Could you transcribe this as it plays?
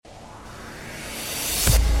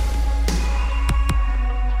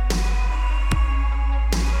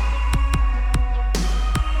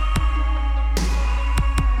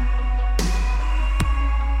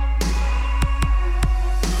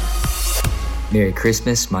Merry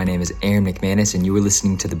Christmas. My name is Aaron McManus, and you are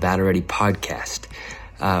listening to the Battle Ready podcast.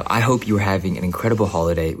 I hope you are having an incredible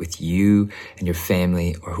holiday with you and your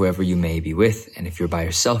family or whoever you may be with. And if you're by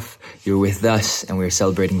yourself, you're with us and we're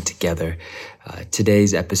celebrating together.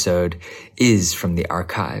 Today's episode is from the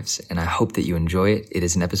archives, and I hope that you enjoy it. It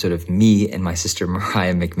is an episode of me and my sister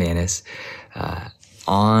Mariah McManus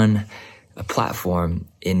on a platform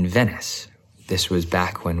in Venice. This was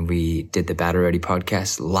back when we did the Battle Ready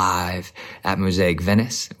podcast live at Mosaic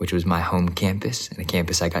Venice, which was my home campus and a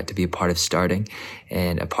campus I got to be a part of starting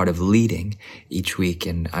and a part of leading each week.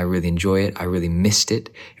 And I really enjoy it. I really missed it.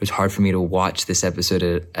 It was hard for me to watch this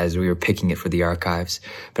episode as we were picking it for the archives,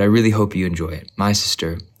 but I really hope you enjoy it. My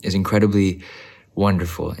sister is incredibly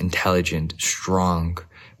wonderful, intelligent, strong,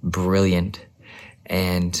 brilliant,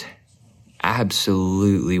 and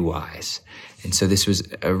absolutely wise. And so this was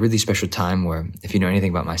a really special time where, if you know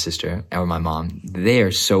anything about my sister or my mom, they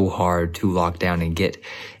are so hard to lock down and get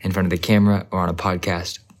in front of the camera or on a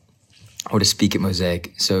podcast or to speak at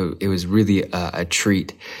Mosaic. So it was really a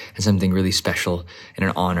treat and something really special and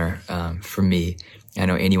an honor for me. I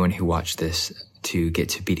know anyone who watched this to get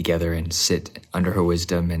to be together and sit under her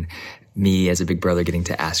wisdom and me as a big brother getting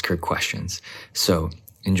to ask her questions. So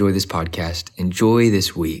enjoy this podcast. Enjoy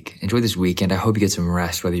this week. Enjoy this weekend. I hope you get some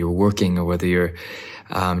rest, whether you're working or whether you're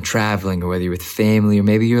traveling or whether you're with family or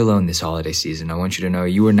maybe you're alone this holiday season. I want you to know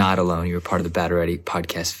you are not alone. You're part of the Battle Ready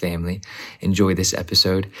podcast family. Enjoy this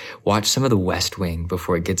episode. Watch some of The West Wing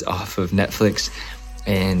before it gets off of Netflix.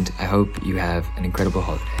 And I hope you have an incredible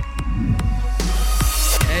holiday.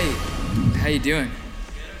 Hey, how you doing?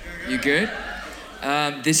 You good?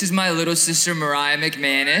 This is my little sister, Mariah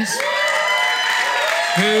McManus.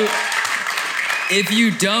 Who, if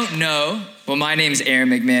you don't know, well, my name's Aaron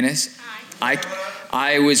McManus.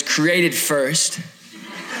 I was created first.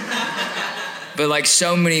 But like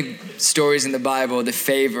so many stories in the Bible, the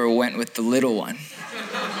favor went with the little one.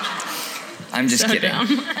 I'm just kidding.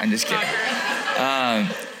 I'm just kidding.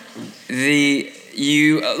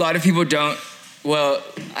 A lot of people don't, well,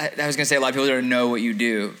 I was gonna say a lot of people don't know what you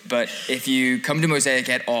do, but if you come to Mosaic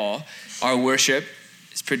at all, our worship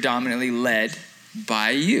is predominantly led by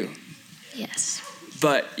you. Yes.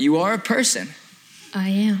 But you are a person. I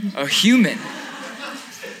am. A human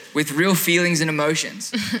with real feelings and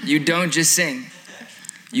emotions. You don't just sing.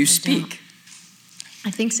 You speak.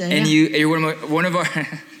 I think so, and yeah. you're one of our...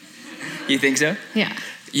 You think so? Yeah.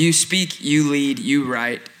 You speak, you lead, you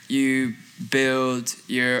write, you build.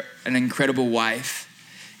 You're an incredible wife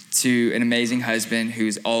to an amazing husband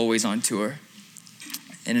who's always on tour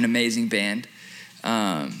and an amazing band.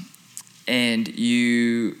 And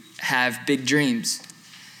you have big dreams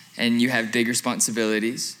and you have big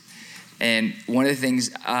responsibilities. And one of the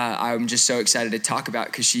things I'm just so excited to talk about,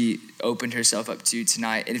 because she opened herself up to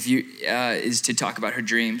tonight, and is to talk about her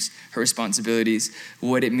dreams, her responsibilities,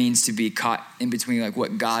 what it means to be caught in between, like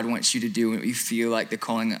what God wants you to do and what you feel like the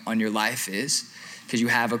calling on your life is, because you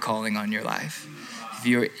have a calling on your life.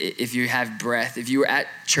 If you have breath, if you were at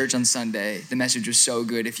church on Sunday, the message was so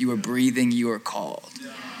good. If you were breathing, you are called.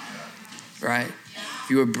 Right? If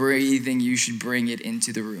you are breathing, you should bring it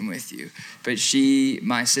into the room with you. But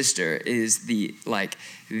my sister, is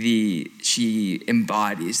she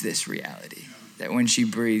embodies this reality. That when she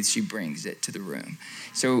breathes, she brings it to the room.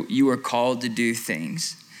 So you are called to do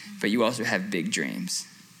things, but you also have big dreams.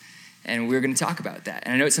 And we're going to talk about that.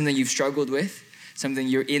 And I know it's something you've struggled with, something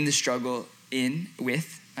you're in the struggle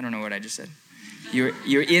with. I don't know what I just said.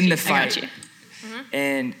 You're in the fight. I got you. Mm-hmm.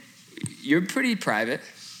 And you're pretty private.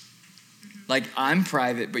 Like, I'm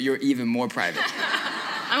private, but you're even more private.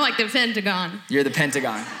 I'm like the Pentagon. You're the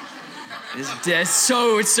Pentagon. It's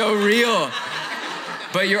so real.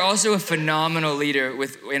 But you're also a phenomenal leader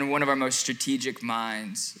in one of our most strategic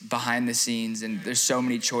minds behind the scenes. And there's so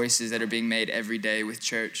many choices that are being made every day with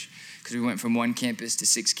church, because we went from one campus to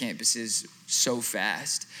 6 campuses so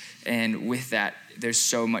fast. And with that, there's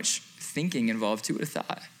so much thinking involved. Who would have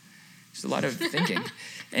thought? There's a lot of thinking.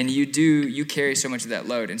 And you carry so much of that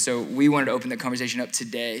load. And so we wanted to open the conversation up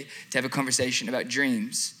today to have a conversation about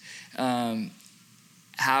dreams.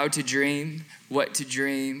 How to dream, what to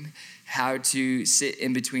dream, how to sit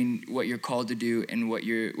in between what you're called to do and what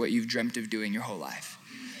you've dreamt of doing your whole life.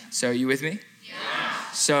 So are you with me?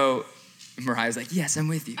 Yeah. So Mariah's like, yes, I'm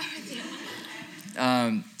with you.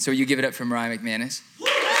 So you give it up for Mariah McManus.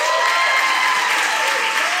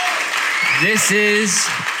 This is,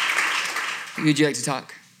 would you like to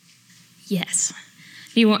talk? Yes.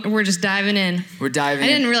 We're just diving in. We're diving in.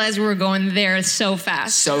 I didn't realize we were going there so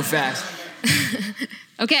fast. So fast.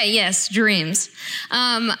 Okay, yes, dreams.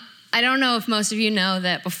 I don't know if most of you know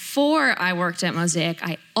that before I worked at Mosaic,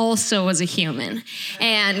 I also was a human.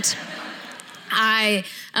 And I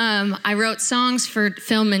wrote songs for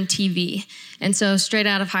film and TV. And so straight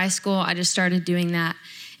out of high school, I just started doing that.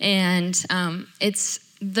 And it's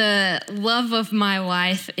the love of my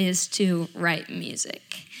life is to write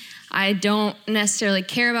music. I don't necessarily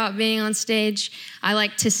care about being on stage. I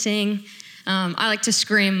like to sing. I like to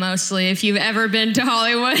scream mostly. If you've ever been to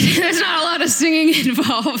Hollywood, there's not a lot of singing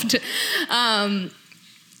involved.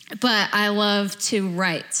 But I love to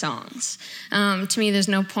write songs. To me, there's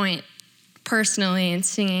no point personally in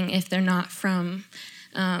singing if they're not from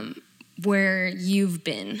where you've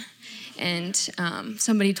been. And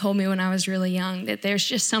somebody told me when I was really young that there's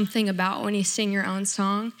just something about when you sing your own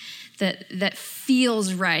song that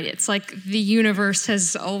feels right. It's like the universe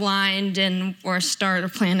has aligned or star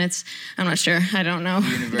planets. I'm not sure. I don't know.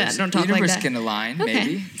 Universe, don't talk the universe like that. can align, Okay,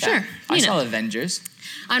 maybe. sure. I saw Avengers.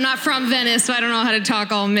 I'm not from Venice, so I don't know how to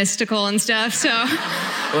talk all mystical and stuff. So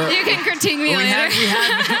you can critique me later.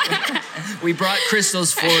 We brought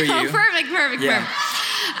crystals for you. Oh, perfect. Yeah,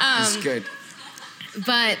 it's good.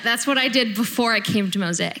 But that's what I did before I came to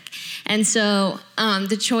Mosaic. And so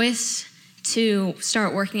the choice to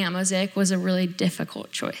start working at Mosaic was a really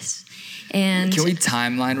difficult choice. And can we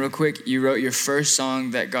timeline real quick? You wrote your first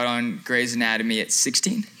song that got on Grey's Anatomy at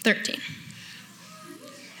 16? 13.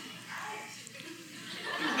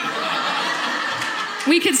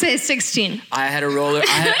 We could say 16. I had a roller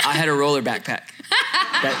backpack.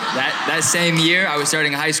 That same year, I was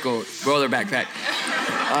starting high school, roller backpack.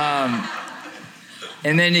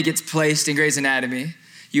 And then it gets placed in Grey's Anatomy.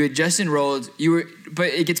 You had just enrolled. But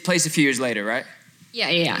it gets placed a few years later, right?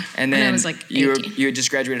 Yeah. And then I was like 18. you had just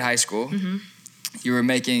graduated high school. Mm-hmm.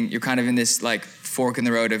 You're kind of in this like fork in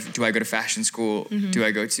the road of, do I go to fashion school? Mm-hmm. Do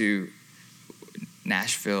I go to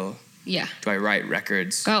Nashville? Yeah. Do I write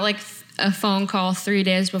records? Got like a phone call 3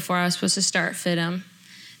 days before I was supposed to start FITM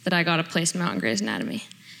that I got a placement on Grey's Anatomy.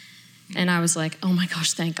 And I was like, oh my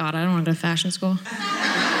gosh, thank God, I don't want to go to fashion school.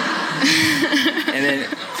 And then,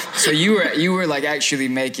 so you were like actually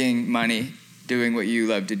making money doing what you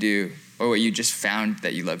love to do, or what you just found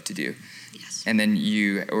that you love to do. Yes. And then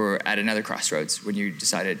you were at another crossroads when you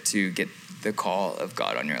decided to get the call of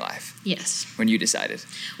God on your life. Yes. When you decided.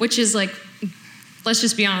 Which is like, let's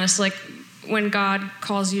just be honest, like when God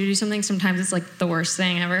calls you to do something, sometimes it's like the worst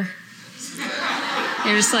thing ever.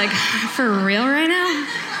 You're just like, for real right now?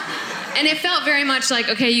 And it felt very much like,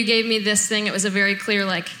 okay, you gave me this thing. It was a very clear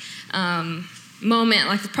like moment.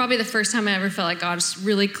 Like probably the first time I ever felt like God just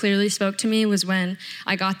really clearly spoke to me was when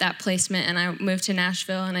I got that placement and I moved to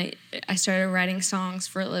Nashville and I started writing songs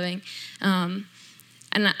for a living. And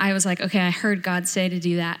I was like, okay, I heard God say to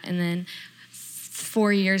do that. And then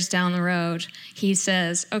 4 years down the road, he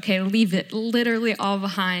says, okay, leave it literally all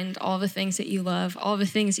behind, all the things that you love, all the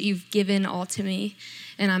things that you've given all to me.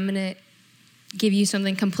 And I'm going to give you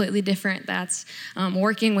something completely different that's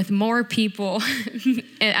working with more people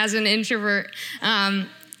as an introvert,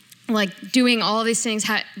 like doing all these things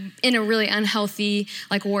in a really unhealthy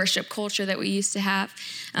like worship culture that we used to have.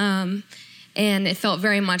 And it felt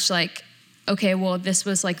very much like, okay, well, this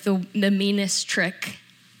was like the meanest trick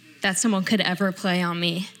that someone could ever play on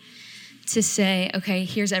me, to say, okay,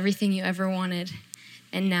 here's everything you ever wanted.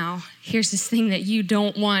 And now here's this thing that you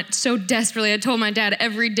don't want so desperately. I told my dad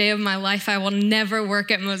every day of my life, I will never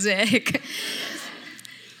work at Mosaic.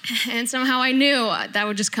 And somehow I knew that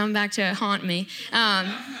would just come back to haunt me.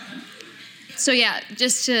 So yeah,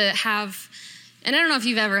 just to have, and I don't know if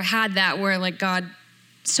you've ever had that where like God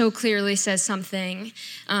so clearly says something,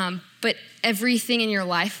 but everything in your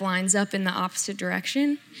life lines up in the opposite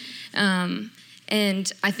direction.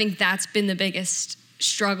 And I think that's been the biggest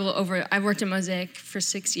struggle I've worked at Mosaic for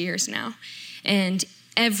 6 years now. And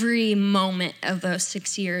every moment of those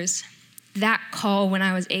 6 years, that call when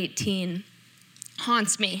I was 18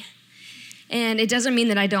 haunts me. And it doesn't mean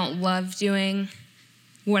that I don't love doing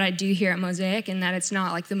what I do here at Mosaic and that it's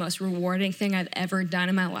not like the most rewarding thing I've ever done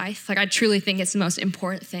in my life. Like I truly think it's the most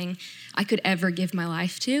important thing I could ever give my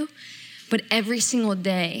life to. But every single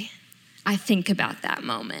day, I think about that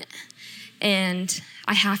moment. And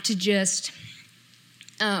I have to just,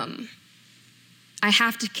 I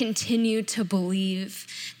have to continue to believe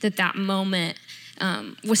that moment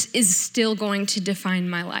is still going to define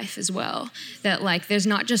my life as well. That like there's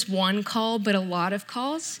not just one call, but a lot of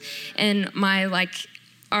calls. And my like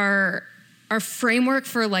our framework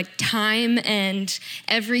for like time and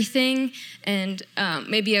everything, and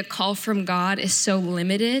maybe a call from God is so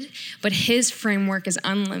limited, but his framework is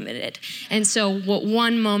unlimited. And so what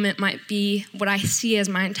one moment might be what I see as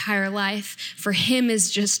my entire life, for him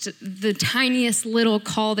is just the tiniest little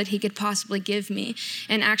call that he could possibly give me.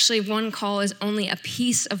 And actually one call is only a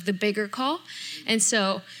piece of the bigger call. And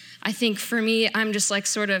so I think for me, I'm just like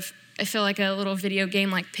I feel like a little video game,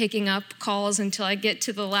 like picking up calls until I get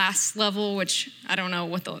to the last level, which I don't know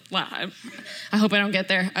what I hope I don't get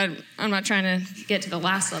there. I'm not trying to get to the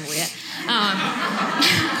last level yet.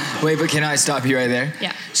 Wait, but can I stop you right there?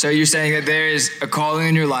 Yeah. So you're saying that there is a calling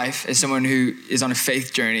in your life as someone who is on a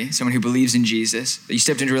faith journey, someone who believes in Jesus, that you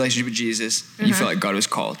stepped into a relationship with Jesus, and you feel like God was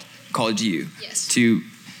called you to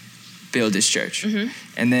build this church.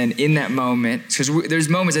 And then in that moment, because there's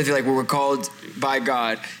moments I feel like where we're called by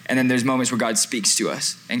God, and then there's moments where God speaks to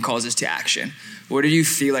us and calls us to action. What do you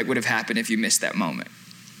feel like would have happened if you missed that moment?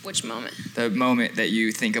 Which moment? The moment that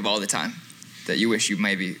you think of all the time, that you wish you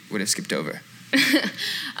maybe would have skipped over. Do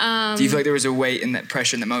you feel like there was a weight in that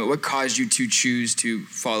pressure in that moment? What caused you to choose to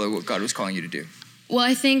follow what God was calling you to do? Well,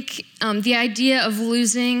 I think the idea of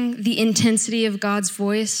losing the intensity of God's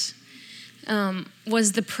voice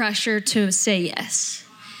was the pressure to say yes.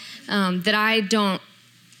 That I don't,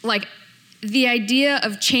 like, the idea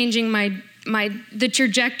of changing the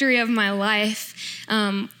trajectory of my life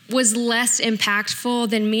was less impactful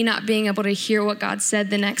than me not being able to hear what God said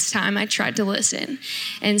the next time I tried to listen.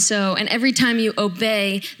 And every time you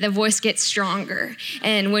obey, the voice gets stronger.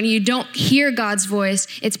 And when you don't hear God's voice,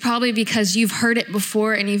 it's probably because you've heard it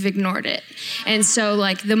before and you've ignored it. And so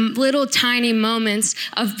like the little tiny moments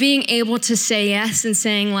of being able to say yes and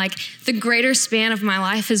saying like, the greater span of my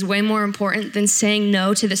life is way more important than saying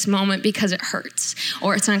no to this moment because it hurts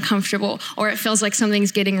or it's uncomfortable or it feels like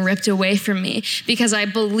something's getting ripped away from me. Because I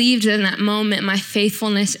believed in that moment, my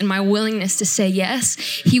faithfulness and my willingness to say yes,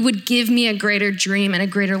 he would give me a greater dream and a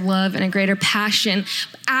greater love and a greater passion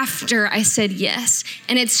after I said yes.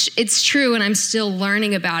 And it's true, and I'm still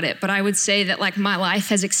learning about it, but I would say that like my life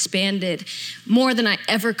has expanded more than I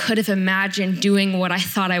ever could have imagined doing what I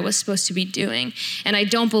thought I was supposed to be doing. And I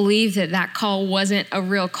don't believe that call wasn't a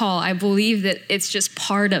real call. I believe that it's just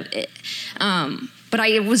part of it. But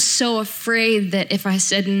I was so afraid that if I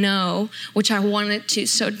said no, which I wanted to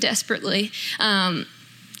so desperately, I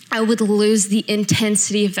would lose the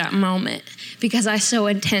intensity of that moment because I so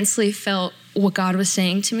intensely felt what God was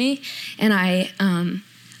saying to me. And I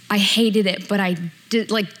hated it, but I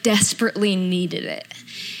desperately needed it.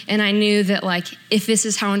 And I knew that like, if this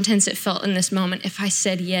is how intense it felt in this moment, if I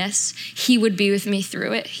said yes, he would be with me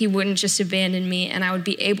through it. He wouldn't just abandon me, and I would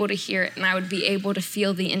be able to hear it, and I would be able to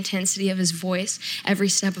feel the intensity of his voice every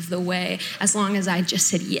step of the way, as long as I just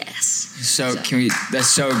said yes. So. That's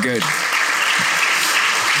so good.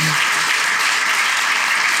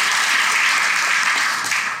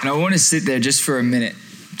 And I want to sit there just for a minute,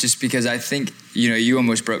 just because I think, you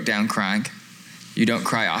almost broke down crying. You don't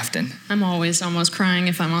cry often. I'm always almost crying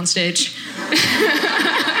if I'm on stage.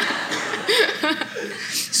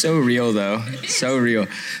 So real, though. So real.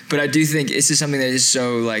 But I do think this is something that is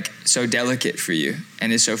so delicate for you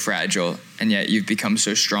and is so fragile, and yet you've become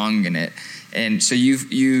so strong in it. And so you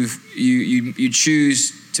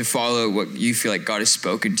choose to follow what you feel like God has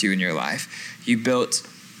spoken to you in your life. You built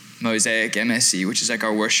Mosaic MSC, which is like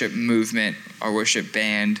our worship movement, our worship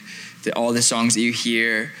band, all the songs that you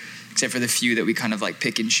hear, except for the few that we kind of like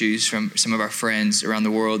pick and choose from some of our friends around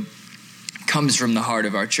the world, comes from the heart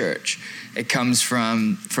of our church. It comes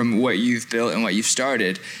from what you've built and what you've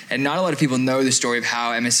started. And not a lot of people know the story of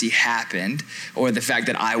how MSC happened, or the fact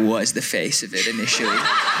that I was the face of it initially.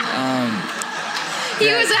 He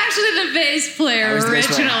was actually the bass player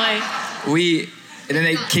originally. And then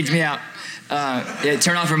they kicked me out.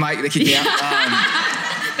 Turn off her mic, they kicked me out.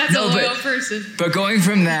 That's a loyal person. But going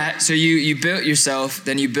from that, so you built yourself,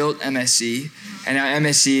 then you built MSC, and now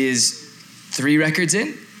MSC is 3 records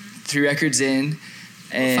in,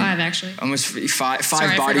 and 5 actually. Almost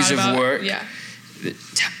five bodies of work. Yeah.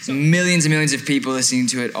 Millions and millions of people listening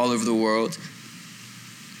to it all over the world.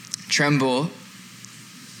 Tremble.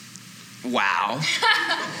 Wow.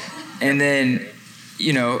 And then,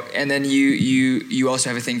 you also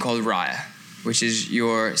have a thing called Raya, which is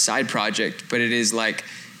your side project, but it is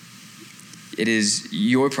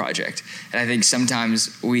your project. And I think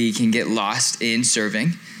sometimes we can get lost in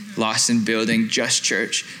serving, lost in building just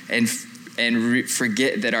church, and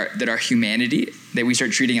forget that our humanity, that we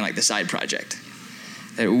start treating it like the side project.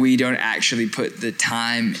 that we don't actually put the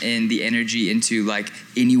time and the energy into like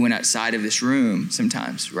anyone outside of this room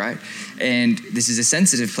sometimes, right? And this is a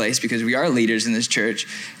sensitive place because we are leaders in this church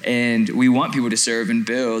and we want people to serve and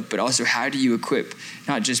build, but also how do you equip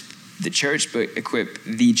not just the church, but equip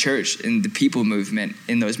the church and the people movement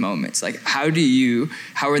in those moments? Like how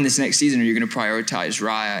in this next season are you going to prioritize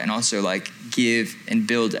Raya and also like give and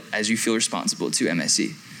build as you feel responsible to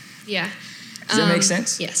MSC? Yeah. Does that make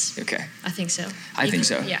sense? Yes. Okay. I think so. I think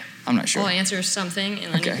so. Yeah. I'm not sure. I'll answer something,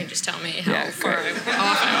 and then Okay. you can just tell me how far great.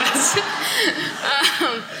 off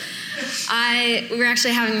I was. We were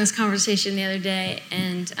actually having this conversation the other day,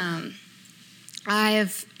 and I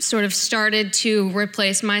have sort of started to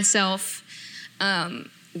replace myself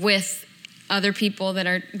with other people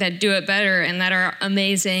that do it better and that are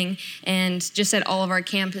amazing, and just at all of our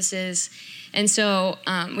campuses. And so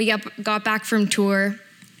we got back from tour.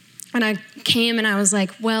 And I came and I was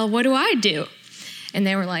like, well, what do I do? And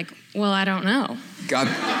they were like, well, I don't know. Got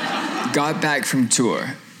back from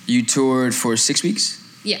tour. You toured for 6 weeks?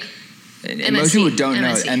 Yeah. And MSC, most people don't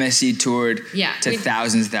know MSC. MSC toured to we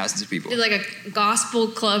thousands and thousands of people. Did like a gospel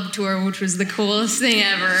club tour, which was the coolest thing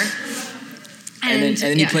ever. And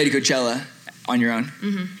then you played Coachella on your own.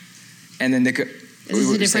 Mm-hmm. And then Is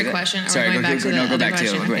this a different question? Sorry, go back to the go back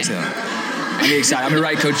to question? the other. I'm excited. I'm gonna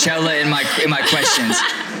write Coachella in my questions.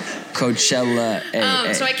 Coachella.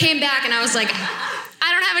 So I came back and I was like,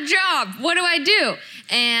 I don't have a job. What do I do?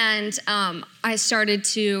 And I started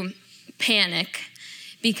to panic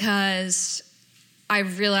because I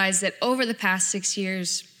realized that over the past 6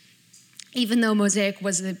 years, even though Mosaic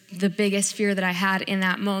was the biggest fear that I had in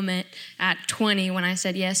that moment at 20 when I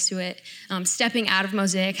said yes to it, stepping out of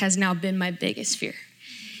Mosaic has now been my biggest fear.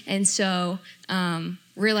 And so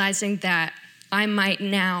realizing that I might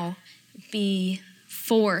now be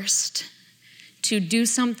forced to do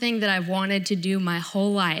something that I've wanted to do my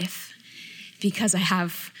whole life because I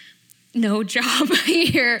have no job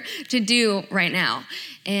here to do right now.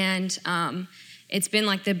 And it's been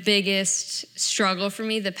like the biggest struggle for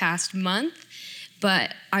me the past month,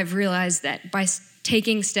 but I've realized that by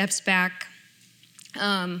taking steps back,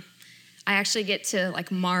 I actually get to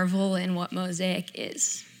like marvel in what Mosaic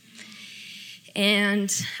is. And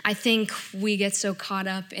I think we get so caught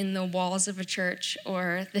up in the walls of a church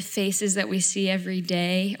or the faces that we see every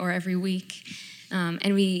day or every week,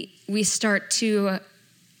 and we start to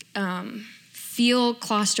feel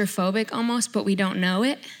claustrophobic almost, but we don't know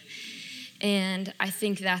it. And I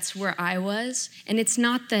think that's where I was. And it's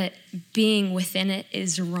not that being within it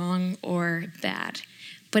is wrong or bad,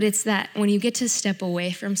 but it's that when you get to step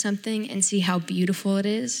away from something and see how beautiful it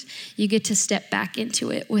is, you get to step back into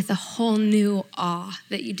it with a whole new awe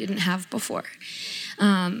that you didn't have before.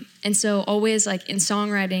 And so always like in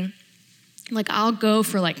songwriting, like I'll go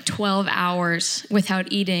for like 12 hours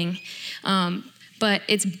without eating, but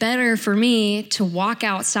it's better for me to walk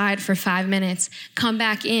outside for 5 minutes, come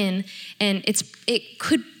back in, and it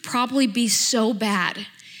could probably be so bad,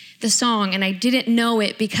 the song, and I didn't know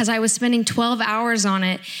it because I was spending 12 hours on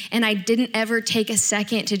it, and I didn't ever take a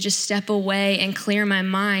second to just step away and clear my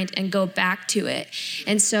mind and go back to it.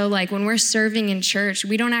 And so like when we're serving in church,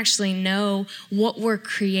 we don't actually know what we're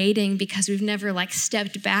creating because we've never like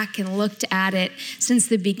stepped back and looked at it since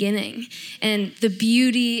the beginning. And the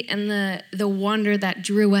beauty and the wonder that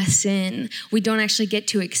drew us in, we don't actually get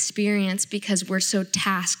to experience because we're so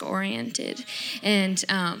task oriented. And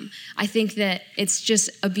I think that it's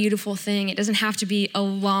just a beautiful thing. It doesn't have to be a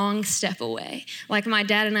long step away. Like my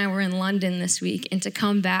dad and I were in London this week, and to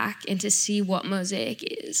come back and to see what Mosaic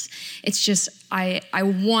is, it's just I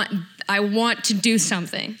want to do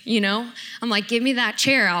something, you know? I'm like, give me that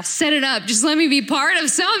chair. I'll set it up. Just let me be part of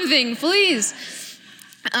something, please.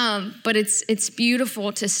 But it's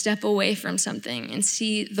beautiful to step away from something and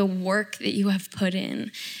see the work that you have put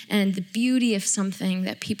in and the beauty of something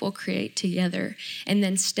that people create together, and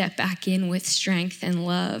then step back in with strength and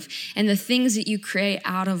love. And the things that you create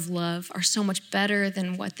out of love are so much better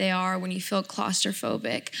than what they are when you feel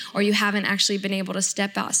claustrophobic or you haven't actually been able to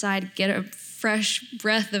step outside, get a fresh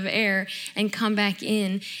breath of air, and come back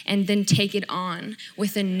in and then take it on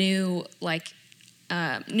with a new,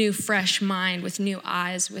 new fresh mind, with new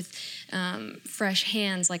eyes, with fresh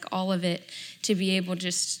hands, like all of it, to be able to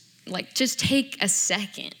just take a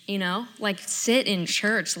second, you know, like sit in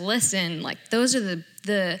church, listen, like those are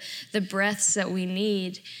the breaths that we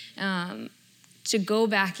need to go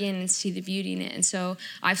back in and see the beauty in it. And so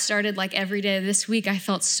I've started like every day this week, I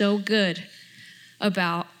felt so good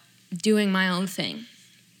about doing my own thing,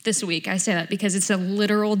 this week. I say that because it's a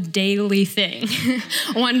literal daily thing.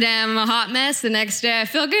 One day I'm a hot mess, the next day I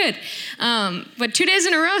feel good. But 2 days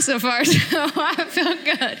in a row so far, so I feel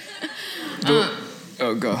good.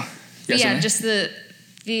 Go. Yes, yeah, just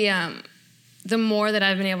the more that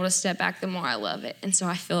I've been able to step back, the more I love it. And so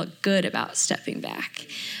I feel good about stepping back.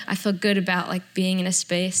 I feel good about like being in a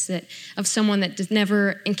space of someone that has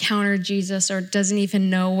never encountered Jesus or doesn't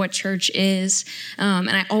even know what church is.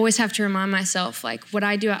 And I always have to remind myself, like, what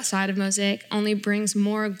I do outside of Mosaic only brings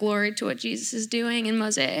more glory to what Jesus is doing in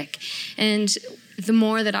Mosaic. And the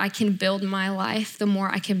more that I can build my life, the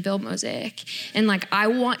more I can build Mosaic. And like, I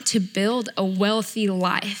want to build a wealthy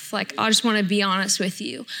life. Like, I just want to be honest with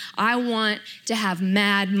you. I want to have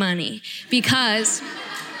mad money because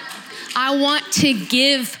I want to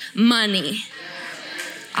give money.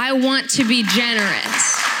 I want to be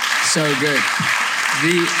generous. So good.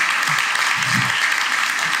 The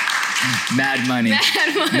mad money.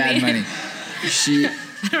 Mad money. Mad money. I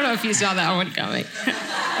don't know if you saw that one coming.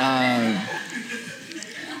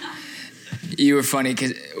 You were funny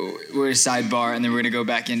because we're a sidebar, and then we're gonna go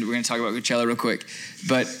back in. We're gonna talk about Coachella real quick.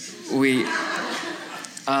 But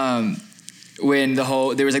when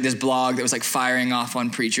there was like this blog that was like firing off on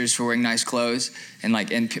preachers for wearing nice clothes and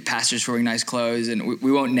pastors for wearing nice clothes, and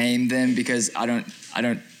we won't name them because I don't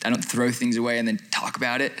throw things away and then talk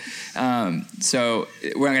about it. So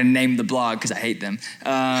we're not gonna name the blog because I hate them.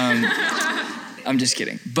 I'm just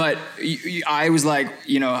kidding. But I was like,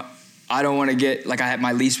 I don't want to get, like,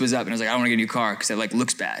 my lease was up, and I was like, I don't want to get a new car because it, like,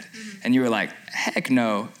 looks bad. Mm-hmm. And you were like, heck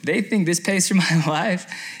no. They think this pays for my life.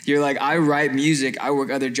 You're like, I write music. I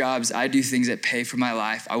work other jobs. I do things that pay for my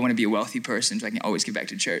life. I want to be a wealthy person so I can always get back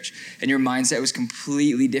to church. And your mindset was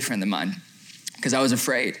completely different than mine because I was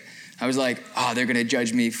afraid. I was like, they're going to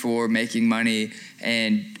judge me for making money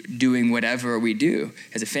and doing whatever we do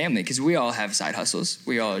as a family because we all have side hustles.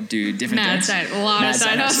 We all do different things. A lot of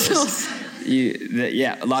side hustles.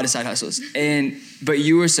 A lot of side hustles. But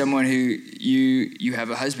you were someone who you have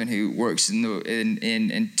a husband who works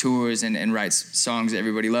in tours and writes songs that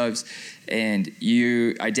everybody loves, and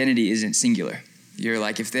your identity isn't singular. You're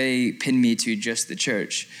like, if they pin me to just the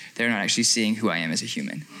church, they're not actually seeing who I am as a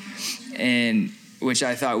human, and which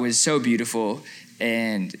I thought was so beautiful.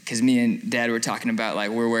 And because me and Dad were talking about,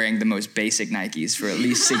 like, we're wearing the most basic Nikes for at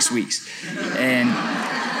least 6 weeks,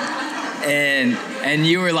 and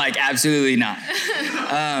you were like, absolutely not.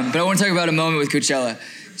 But I want to talk about a moment with Coachella.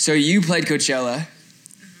 So you played Coachella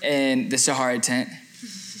in the Sahara tent,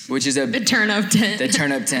 which is the turn-up tent. The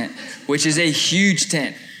turn-up tent, which is a huge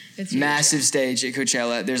tent. It's huge. Massive stage at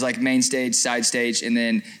Coachella. There's like main stage, side stage, and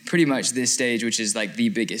then pretty much this stage, which is like the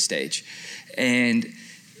biggest stage. And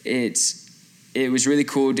it was really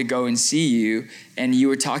cool to go and see you. And you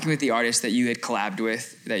were talking with the artist that you had collabed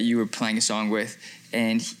with, that you were playing a song with.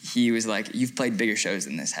 And he was like, you've played bigger shows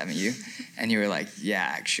than this, haven't you? And you were like, yeah,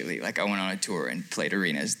 actually. Like, I went on a tour and played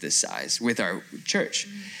arenas this size with our church.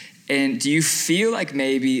 And do you feel like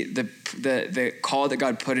maybe the call that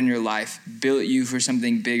God put in your life built you for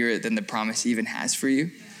something bigger than the promise he even has for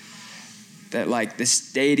you? That, like, the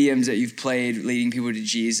stadiums that you've played leading people to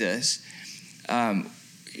Jesus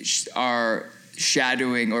are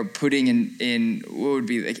shadowing or putting in what would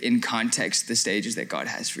be like in context the stages that God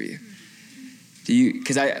has for you.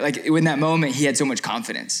 Because in that moment, he had so much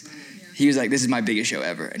confidence. He was like, this is my biggest show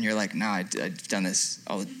ever. And you're like, no, I've done this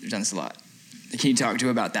a lot. Can you talk to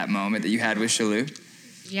about that moment that you had with Shalou?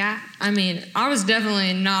 Yeah, I mean, I was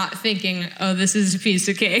definitely not thinking, oh, this is a piece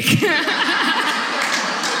of cake. You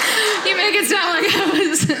make it sound like I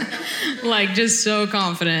was like just so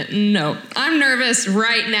confident. No, I'm nervous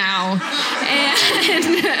right now.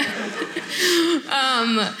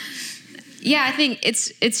 And yeah, I think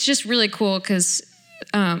it's just really cool because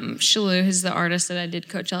Shalou, who's the artist that I did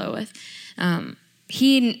Coachella with,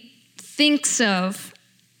 he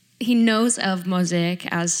knows of Mosaic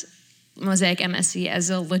MSC as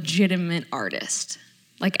a legitimate artist,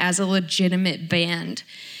 like as a legitimate band.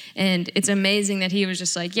 And it's amazing that he was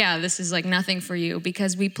just like, yeah, this is like nothing for you,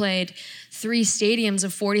 because we played 3 stadiums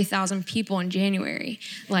of 40,000 people in January.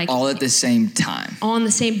 Like all at the same time. All on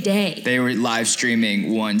the same day. They were live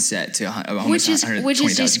streaming one set to which is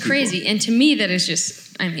just people. Crazy. And to me, that is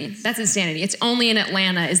just, I mean, that's insanity. It's only in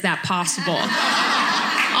Atlanta is that possible.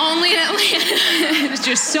 Only in Atlanta. There's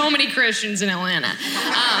just so many Christians in Atlanta.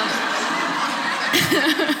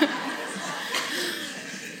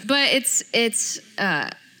 But it's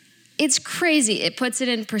crazy. It puts it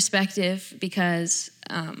in perspective because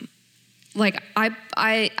like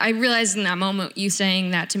I realized in that moment, you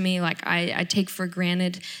saying that to me, like I take for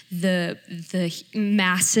granted the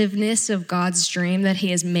massiveness of God's dream that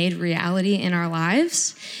he has made reality in our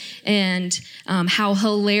lives, and how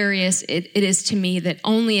hilarious it is to me that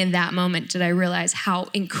only in that moment did I realize how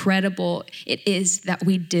incredible it is that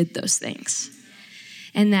we did those things.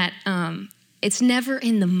 And that it's never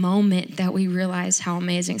in the moment that we realize how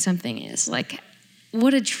amazing something is. Like,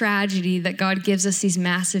 what a tragedy that God gives us these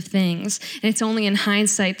massive things. And it's only in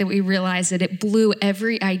hindsight that we realize that it blew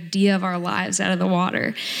every idea of our lives out of the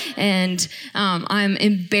water. And I'm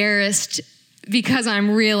embarrassed because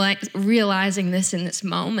I'm realizing this in this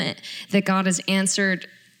moment, that God has answered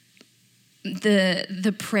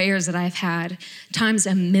the prayers that I've had times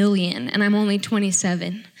a million, and I'm only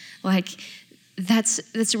 27. Like,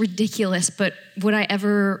 that's ridiculous, but would I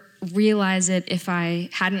ever realize it if I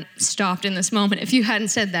hadn't stopped in this moment, if you hadn't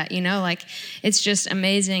said that, like, it's just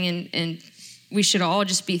amazing, and we should all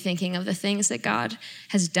just be thinking of the things that God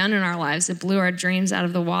has done in our lives that blew our dreams out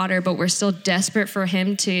of the water, but we're still desperate for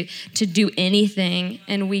him to do anything,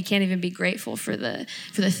 and we can't even be grateful for the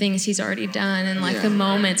things he's already done, and like the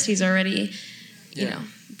moments he's already,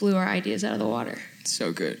 blew our ideas out of the water.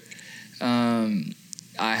 So good.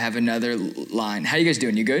 I have another line. How you guys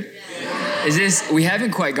doing? You good? Yeah. We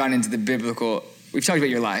haven't quite gone into the biblical, we've talked about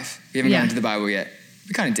your life. We haven't gone into the Bible yet.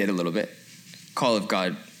 We kind of did a little bit. Call of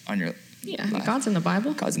God on your life. God's in the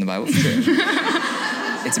Bible. God's in the Bible, for sure.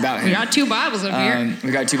 It's about him. We got 2 Bibles up here.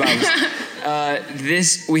 We got 2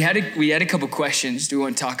 Bibles. We had a couple questions. Do we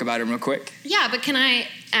want to talk about them real quick? Yeah, but can I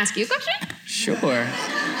ask you a question? Sure.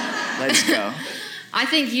 Let's go. I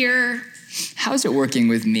think How's it working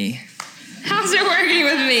with me? How's it working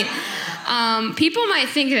with me? People might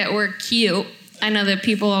think that we're cute. I know that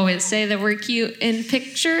people always say that we're cute in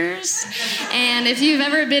pictures. And if you've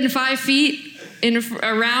ever been 5 feet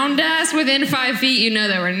around us, within 5 feet, you know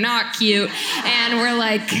that we're not cute. And we're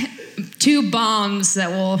like 2 bombs that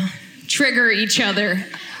will trigger each other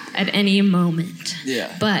at any moment.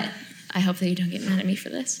 Yeah. But I hope that you don't get mad at me for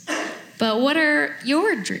this. But what are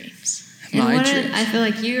your dreams? My dreams. I feel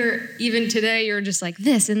like even today, you're just like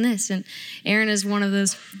this and this. And Aaron is one of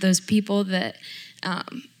those people that,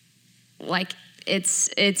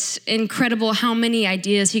 it's incredible how many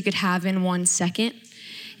ideas he could have in 1 second.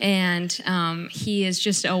 And he is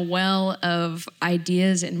just a well of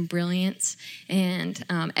ideas and brilliance. And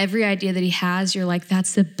every idea that he has, you're like,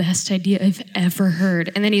 that's the best idea I've ever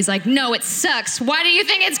heard. And then he's like, no, it sucks. Why do you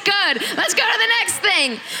think it's good? Let's go to the next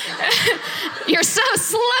thing. You're so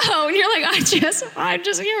slow. And you're like, I'm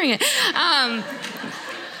just hearing it.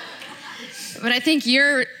 But I think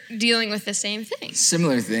you're dealing with the same thing.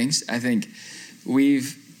 Similar things. I think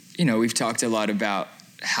we've talked a lot about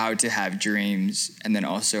how to have dreams and then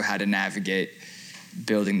also how to navigate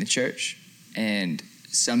building the church. And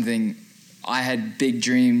I had big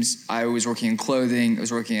dreams. I was working in clothing. I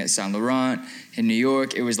was working at Saint Laurent in New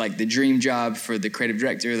York. It was like the dream job for the creative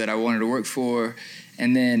director that I wanted to work for.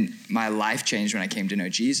 And then my life changed when I came to know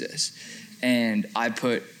Jesus. And I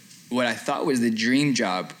put what I thought was the dream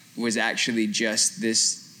job was actually just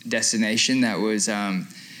this destination that was,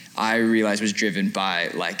 I realized was driven by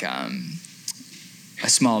like, a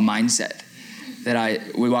small mindset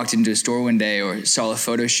that we walked into a store one day or saw a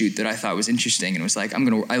photo shoot that I thought was interesting and was like, I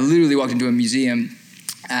literally walked into a museum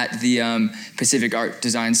at the Pacific Art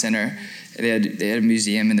Design Center. They had a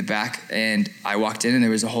museum in the back, and I walked in and there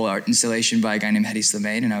was a whole art installation by a guy named Hedi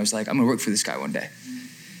Slimane, and I was like, I'm gonna work for this guy one day.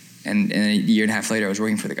 And a year and a half later, I was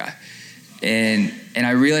working for the guy. And I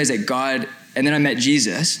realized that God, and then I met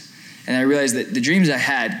Jesus, and I realized that the dreams I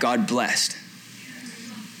had, God blessed.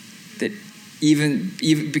 That even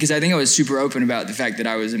because I think I was super open about the fact that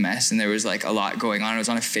I was a mess and there was like a lot going on. I was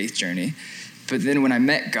on a faith journey. But then when I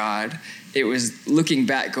met God, it was looking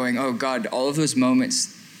back going, oh God, all of those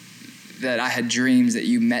moments that I had dreams that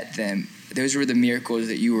you met them, those were the miracles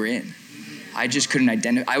that you were in. I just couldn't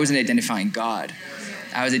I wasn't identifying God.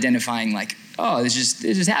 I was identifying like, oh, it just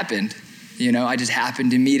happened. I just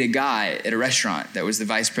happened to meet a guy at a restaurant that was the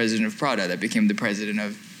vice president of Prada that became the president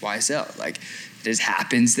of YSL. Like, it just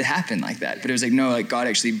happens to happen like that. But it was like, no, like God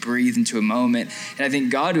actually breathed into a moment. And I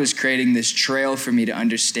think God was creating this trail for me to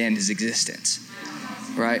understand his existence,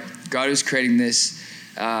 right? God was creating this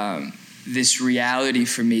reality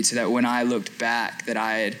for me so that when I looked back that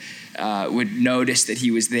I would notice that he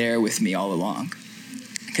was there with me all along.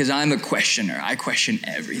 Because I'm a questioner. I question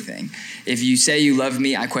everything. If you say you love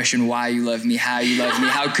me, I question why you love me, how you love me,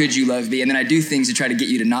 how could you love me, and then I do things to try to get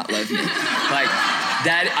you to not love me.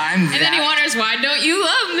 And then he wonders, why don't you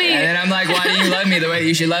love me? And then I'm like, why do you love me the way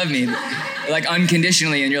you should love me? Like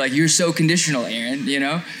unconditionally, and you're like, you're so conditional, Aaron,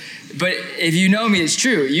 But if you know me, it's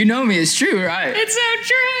true. You know me, it's true, right? It's so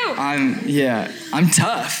true. I'm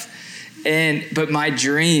tough. But my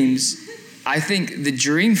dreams, I think the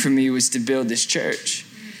dream for me was to build this church.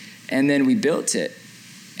 And then we built it.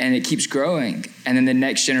 And it keeps growing. And then the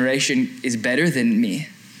next generation is better than me.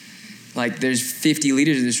 Like there's 50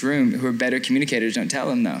 leaders in this room who are better communicators. Don't tell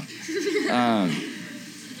them though.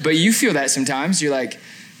 But you feel that sometimes. You're like,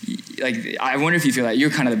 I wonder if you feel that. You're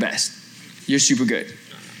kind of the best. You're super good.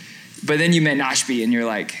 But then you met Nashby and you're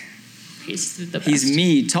like, he's the best. He's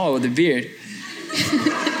me, tall with a beard.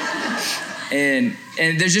 and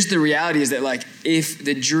there's just the reality is that like, if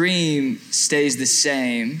the dream stays the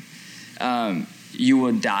same, you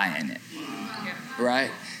will die in it, right?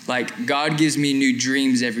 Like God gives me new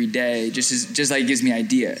dreams every day, just like he gives me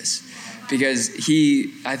ideas. Because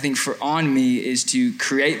I think on me is to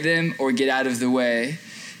create them or get out of the way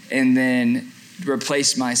and then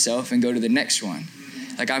replace myself and go to the next one.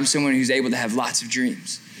 Like I'm someone who's able to have lots of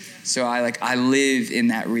dreams. So I live in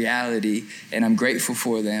that reality and I'm grateful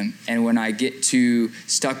for them. And when I get too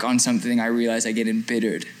stuck on something, I realize I get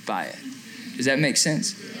embittered by it. Does that make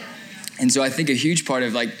sense? And so I think a huge part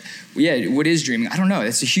of what is dreaming? I don't know.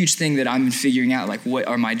 It's a huge thing that I'm figuring out, like what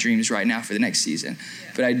are my dreams right now for the next season?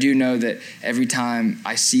 But I do know that every time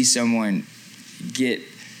I see someone get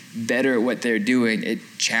better at what they're doing, it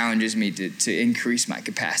challenges me to increase my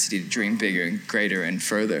capacity to dream bigger and greater and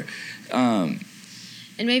further.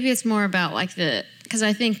 And maybe it's more about because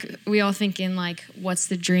I think we all think in like, what's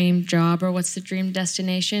the dream job or what's the dream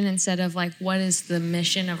destination instead of like, what is the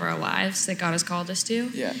mission of our lives that God has called us to?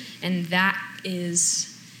 Yeah. And that is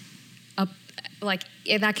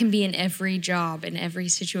that can be in every job, in every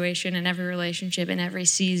situation, in every relationship, in every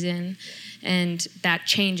season. And that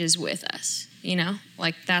changes with us, you know?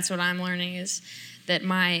 Like that's what I'm learning is that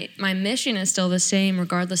my mission is still the same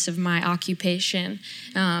regardless of my occupation,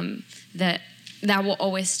 that will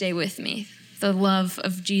always stay with me. The love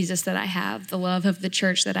of Jesus that I have, the love of the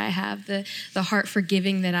church that I have, the heart for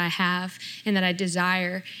giving that I have and that I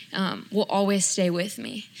desire will always stay with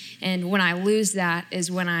me. And when I lose that is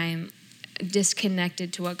when I'm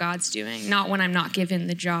disconnected to what God's doing, not when I'm not given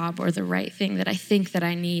the job or the right thing that I think that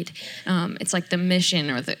I need. It's like the mission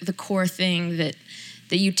or the core thing that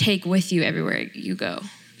you take with you everywhere you go.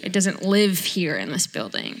 It doesn't live here in this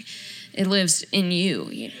building. It lives in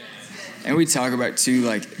you. And we talk about too,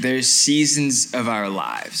 like there's seasons of our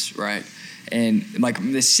lives, right? And like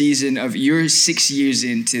the season of, you're 6 years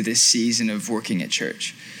into this season of working at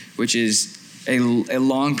church, which is a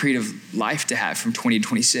long period of life to have from 20 to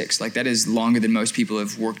 26. Like that is longer than most people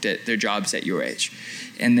have worked at their jobs at your age.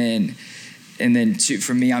 And then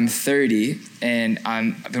for me, I'm 30 and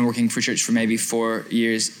I've been working for church for maybe 4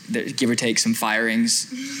 years, give or take some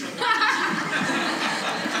firings.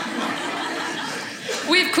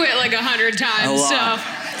 We've quit like 100 times. A lot.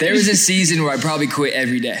 So there was a season where I probably quit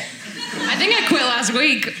every day. I think I quit last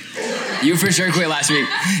week. You for sure quit last week.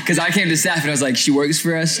 Because I came to staff and I was like, she works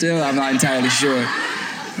for us still? I'm not entirely sure.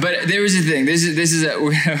 But there was a thing.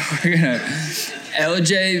 We're gonna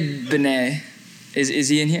LJ Benet, is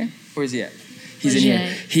he in here? Where is he at? He's in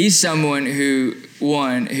here. He's someone who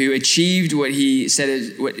achieved what he set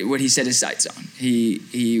his sights on.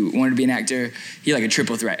 He wanted to be an actor. He like a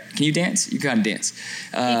triple threat. Can you dance? You gotta dance.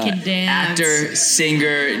 He can dance. Actor,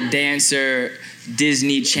 singer, dancer,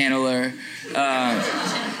 Disney channeler.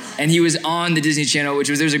 And he was on the Disney Channel,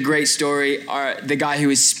 there's a great story. The guy who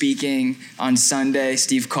was speaking on Sunday,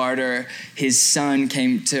 Steve Carter, his son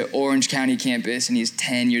came to Orange County campus and he's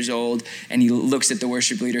 10 years old and he looks at the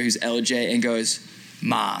worship leader who's LJ and goes,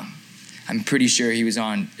 "Mom, I'm pretty sure he was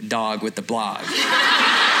on Dog with the Blog."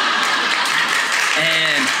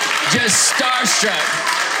 And just starstruck.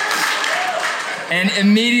 And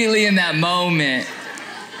immediately in that moment,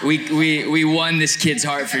 we won this kid's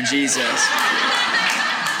heart for Jesus.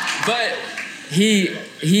 But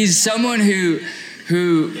he's someone who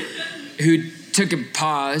took a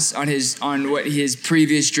pause on what his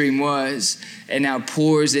previous dream was and now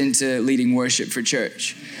pours into leading worship for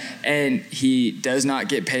church. And he does not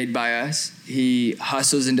get paid by us. He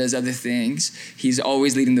hustles and does other things. He's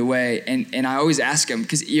always leading the way. And I always ask him,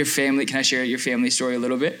 because your family, can I share your family story a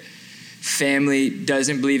little bit? Family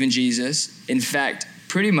doesn't believe in Jesus. In fact,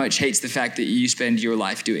 pretty much hates the fact that you spend your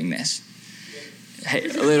life doing this. Hey,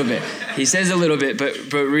 a little bit. He says a little bit, but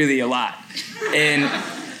really a lot. And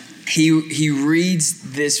he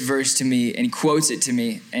reads this verse to me and quotes it to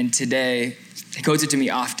me. And today, he quotes it to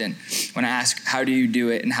me often when I ask, how do you do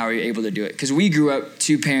it and how are you able to do it? Because we grew up,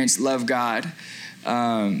 two parents love God.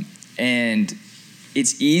 And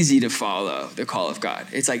it's easy to follow the call of God.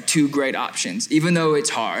 It's like two great options. Even though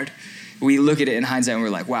it's hard, we look at it in hindsight and we're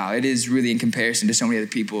like, wow, it is really, in comparison to so many other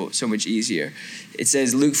people, so much easier. It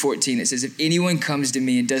says, Luke 14, it says, if anyone comes to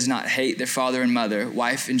me and does not hate their father and mother,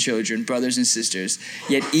 wife and children, brothers and sisters,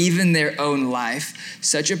 yet even their own life,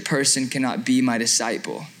 such a person cannot be my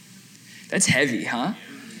disciple. That's heavy, huh?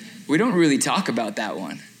 We don't really talk about that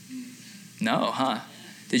one. No, huh?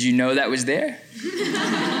 Did you know that was there?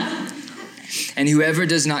 And whoever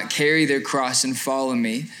does not carry their cross and follow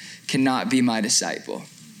me cannot be my disciple.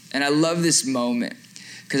 And I love this moment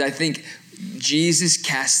because I think Jesus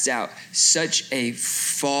casts out such a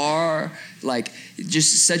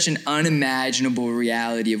just such an unimaginable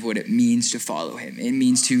reality of what it means to follow him. It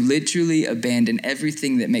means to literally abandon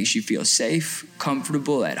everything that makes you feel safe,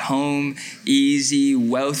 comfortable, at home, easy,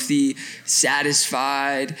 wealthy,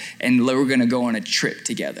 satisfied, and we're going to go on a trip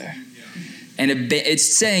together. And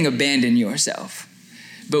it's saying abandon yourself.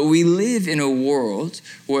 But we live in a world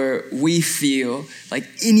where we feel like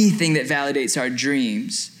anything that validates our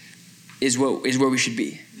dreams is where we should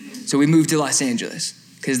be. So we moved to Los Angeles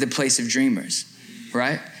because it's the place of dreamers,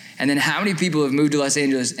 right? And then how many people have moved to Los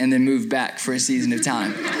Angeles and then moved back for a season of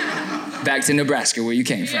time? Back to Nebraska, where you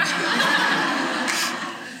came from.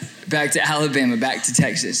 Back to Alabama, back to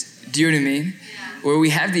Texas. Do you know what I mean? Where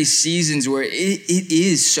we have these seasons where it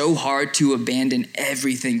is so hard to abandon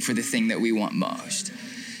everything for the thing that we want most.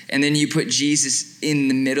 And then you put Jesus in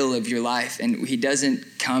the middle of your life, and he doesn't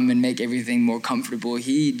come and make everything more comfortable.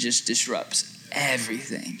 He just disrupts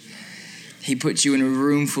everything. He puts you in a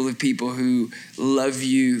room full of people who love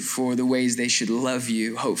you for the ways they should love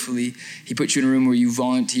you, hopefully. He puts you in a room where you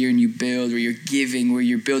volunteer and you build, where you're giving, where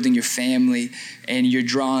you're building your family, and you're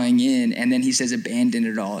drawing in. And then he says, abandon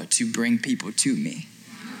it all to bring people to me.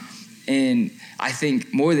 And I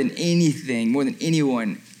think more than anything, more than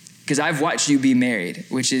anyone, because I've watched you be married,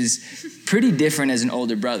 which is pretty different as an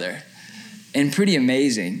older brother, and pretty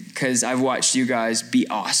amazing because I've watched you guys be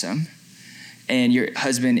awesome. And your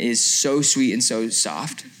husband is so sweet and so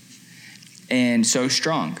soft and so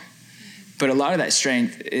strong. But a lot of that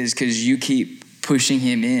strength is because you keep pushing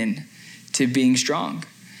him in to being strong.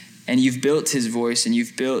 And you've built his voice and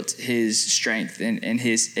you've built his strength and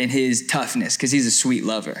his toughness because he's a sweet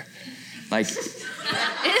lover. Like,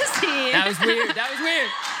 Is he? That was weird.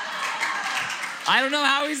 I don't know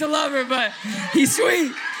how he's a lover, but he's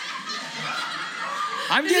sweet.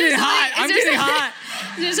 I'm getting hot.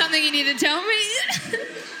 Is there something you need to tell me?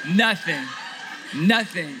 Nothing.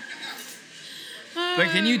 But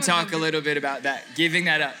can you talk a little bit about that, giving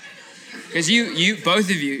that up? Because you, both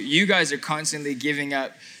of you guys are constantly giving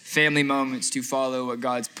up family moments to follow what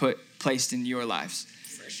God's placed in your lives.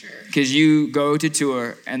 For sure. Because you go to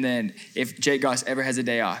tour, and then if Jake Goss ever has a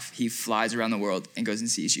day off, he flies around the world and goes and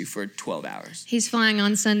sees you for 12 hours. He's flying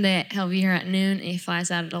on Sunday. He'll be here at noon, and he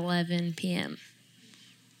flies out at 11 p.m.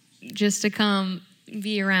 just to come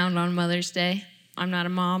be around on Mother's Day. I'm not a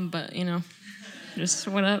mom, but, just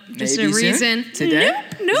what up? Just Maybe a reason. Soon? Today?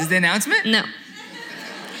 Nope. Is this the announcement? No.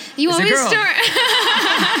 You It's a always girl. start.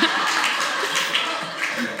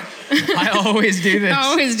 I always do this. I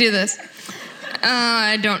always do this.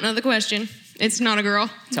 I don't know the question. It's not a girl.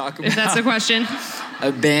 Talk about if that's the question.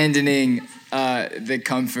 abandoning the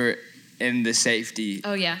comfort and the safety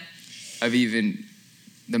Oh, yeah. of even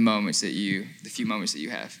the few moments that you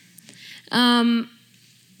have.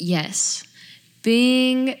 Yes.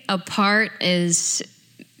 Being apart is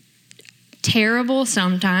terrible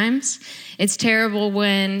sometimes. It's terrible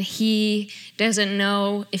when he doesn't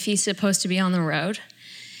know if he's supposed to be on the road.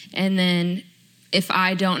 And then if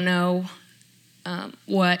I don't know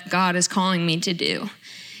what God is calling me to do.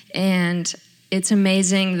 And it's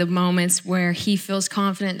amazing the moments where he feels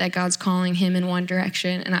confident that God's calling him in one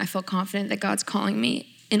direction, and I feel confident that God's calling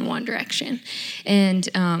me in one direction. And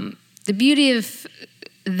the beauty of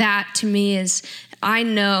that to me is I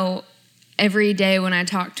know every day when I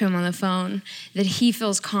talk to him on the phone that he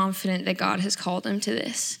feels confident that God has called him to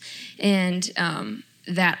this, and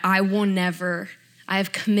that I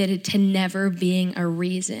have committed to never being a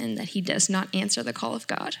reason that he does not answer the call of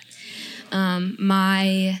God.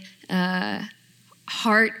 My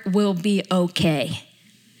heart will be okay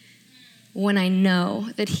when I know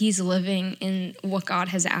that he's living in what God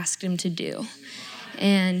has asked him to do.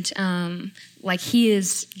 And he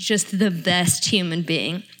is just the best human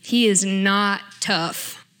being. He is not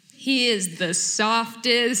tough. He is the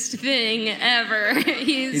softest thing ever.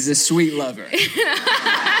 He's a sweet lover.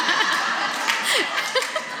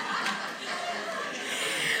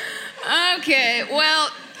 Okay, well,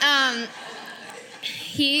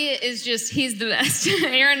 he's the best.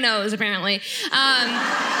 Aaron knows, apparently.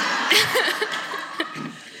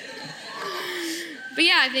 But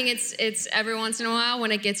yeah, I think it's every once in a while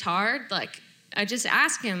when it gets hard, like I just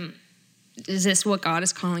ask him, is this what God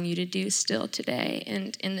is calling you to do still today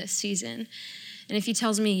and in this season? And if he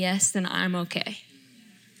tells me yes, then I'm okay.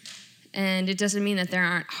 And it doesn't mean that there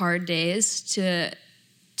aren't hard days to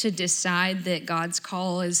decide that God's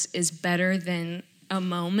call is better than a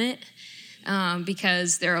moment,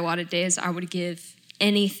 because there are a lot of days I would give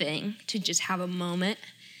anything to just have a moment,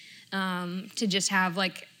 to just have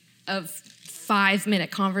like a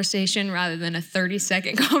 5-minute conversation rather than a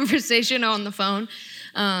 30-second conversation on the phone.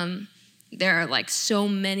 There are like so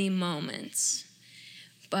many moments,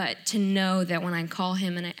 but to know that when I call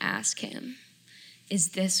him and I ask him,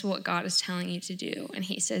 is this what God is telling you to do? And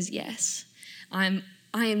he says yes.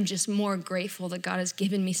 I am just more grateful that God has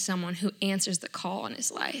given me someone who answers the call in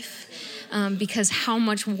his life. Because how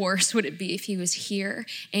much worse would it be if he was here,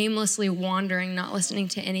 aimlessly wandering, not listening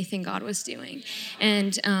to anything God was doing?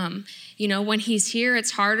 And, when he's here,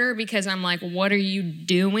 it's harder because I'm like, what are you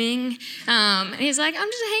doing? And he's like, I'm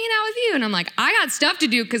just hanging out with you. And I'm like, I got stuff to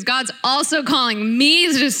do because God's also calling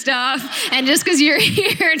me to stuff. And just because you're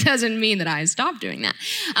here doesn't mean that I stop doing that.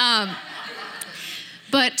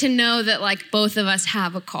 But to know that like both of us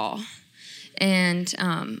have a call. And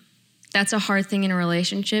that's a hard thing in a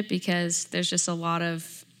relationship because there's just a lot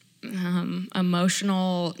of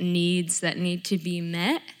emotional needs that need to be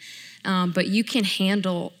met. But you can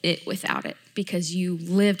handle it without it because you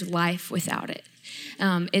lived life without it.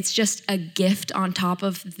 It's just a gift on top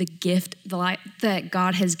of the gift that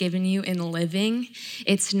God has given you in living.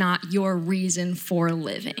 It's not your reason for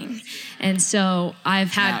living. And so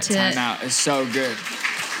I've had to... Time out. It's so good.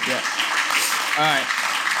 Yeah. All right.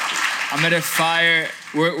 I'm going to fire...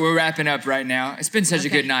 We're wrapping up right now. It's been such a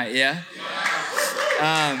good night, yeah?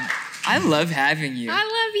 I love having you. I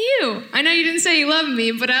love you. I know you didn't say you love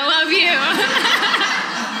me, but I love you.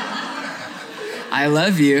 I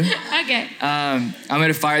love you. Okay. I'm going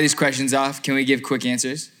to fire these questions off. Can we give quick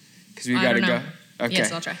answers? Because we got to go. Okay.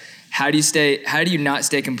 Yes, I'll try. How do you not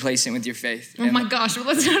stay complacent with your faith? Oh my gosh, well,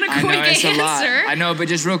 that's not a quick answer. A lot. I know, but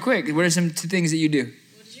just real quick, what are some 2 things that you do?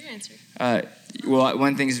 What is your answer? Well,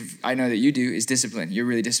 one thing I know that you do is discipline. You're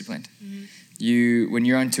really disciplined. Mm-hmm. When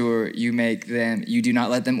you're on tour, you do not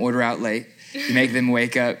let them order out late. You make them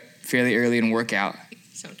wake up fairly early and work out.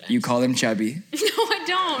 Sometimes. You call them chubby. No, I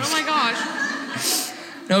don't. Oh my gosh.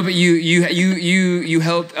 No, but you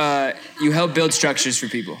help build structures for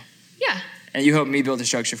people. Yeah. And you help me build a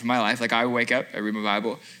structure for my life. Like I wake up, I read my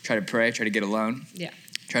Bible, try to pray, try to get alone. Yeah.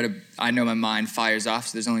 I know my mind fires off,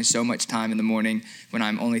 so there's only so much time in the morning when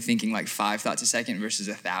I'm only thinking like 5 thoughts a second versus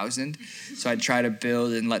 1,000. So I try to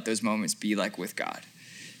build and let those moments be like with God.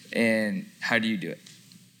 And how do you do it?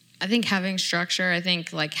 I think having structure, I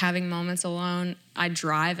think like having moments alone, I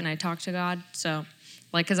drive and I talk to God. So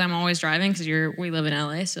like, cause I'm always driving cause we live in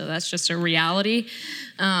LA. So that's just a reality.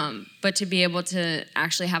 But to be able to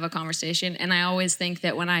actually have a conversation. And I always think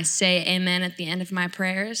that when I say amen at the end of my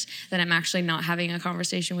prayers, that I'm actually not having a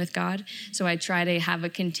conversation with God. So I try to have a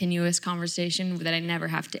continuous conversation that I never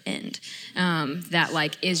have to end. That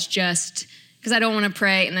like is just, because I don't want to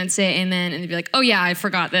pray and then say amen and be like, oh yeah, I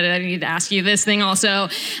forgot that I need to ask you this thing also.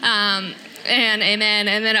 And amen.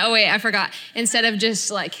 And then, oh wait, I forgot. Instead of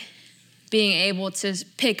just like being able to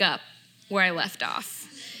pick up where I left off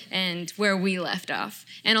and where we left off.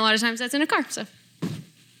 And a lot of times that's in a car, so.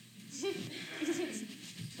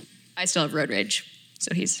 I still have road rage,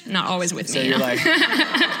 so he's not always with me. So you're like...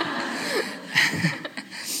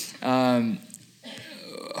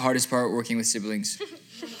 hardest part working with siblings?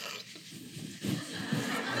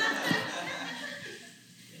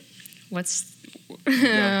 What's...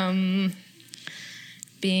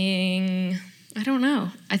 being... I don't know.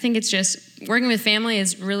 I think it's just working with family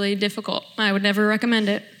is really difficult. I would never recommend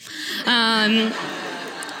it. I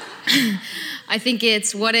think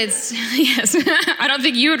it's what it's, yes. I don't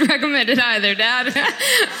think you would recommend it either, Dad.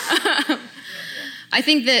 I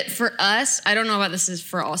think that for us, I don't know about this is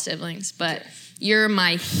for all siblings, but you're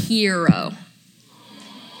my hero.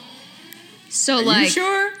 So Are like, you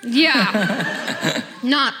sure? Yeah.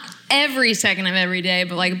 Not every second of every day,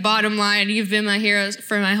 but like bottom line, you've been my hero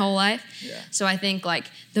for my whole life. Yeah. So I think like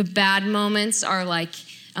the bad moments are like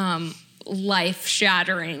life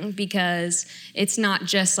shattering because it's not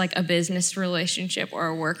just like a business relationship or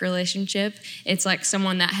a work relationship. It's like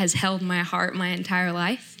someone that has held my heart my entire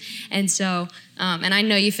life. And so, and I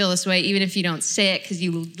know you feel this way even if you don't say it because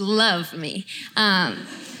you love me.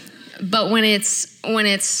 But when it's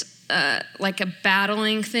like a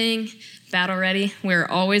battling thing, battle ready. We're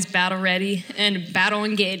always battle ready and battle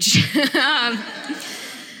engaged.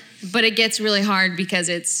 But it gets really hard because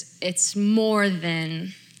it's more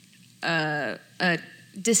than a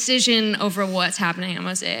decision over what's happening at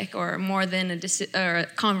Mosaic, or more than a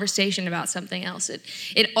conversation about something else.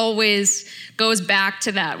 It always goes back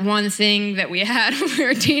to that one thing that we had when we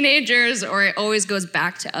were teenagers, or it always goes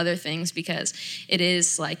back to other things, because it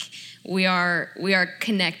is like we are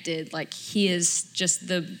connected. Like, he is just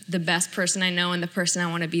the best person I know and the person I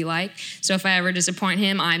want to be like. So if I ever disappoint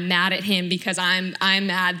him, I'm mad at him because I'm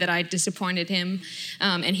mad that I disappointed him,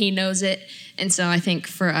 and he knows it. And so I think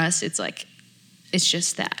for us, it's like, it's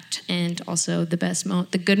just that. And also the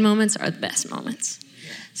good moments are the best moments.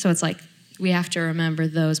 So it's like, we have to remember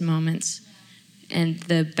those moments, and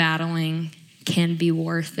the battling can be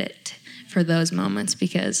worth it for those moments,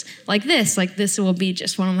 because like this will be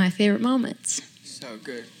just one of my favorite moments. So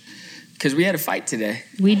good. Because we had a fight today.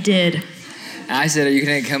 We did. And I said, are you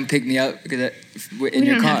going to come pick me up in your car? We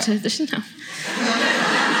don't have to. No.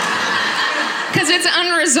 Because it's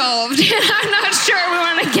unresolved. I'm not sure we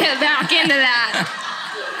want to get back into that.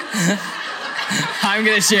 I'm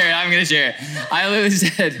going to share it. I literally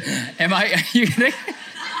said, are you going to?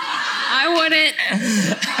 I wouldn't.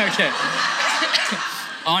 Okay.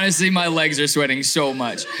 Honestly, my legs are sweating so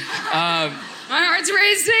much. My heart's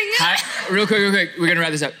racing. Real quick. We're going to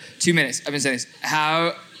wrap this up. 2 minutes. I've been saying this.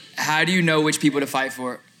 How do you know which people to fight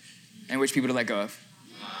for and which people to let go of?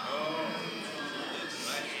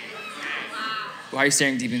 Why are you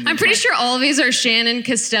staring deep into the I'm pretty sure all of these are Shannon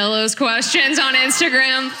Costello's questions on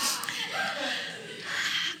Instagram.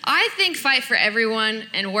 I think fight for everyone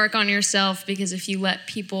and work on yourself, because if you let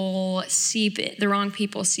people the wrong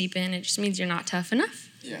people seep in, it just means you're not tough enough.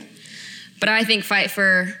 Yeah. But I think fight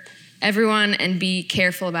for everyone and be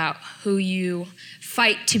careful about who you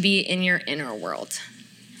fight to be in your inner world.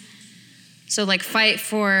 So like, fight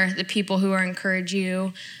for the people who encourage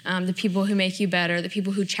you, the people who make you better, the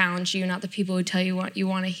people who challenge you, not the people who tell you what you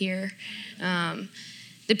want to hear.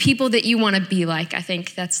 The people that you want to be like. I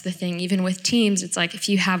think that's the thing. Even with teams, it's like, if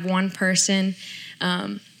you have one person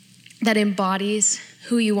that embodies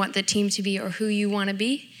who you want the team to be or who you want to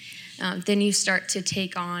be, then you start to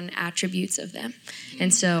take on attributes of them.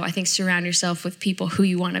 And so I think surround yourself with people who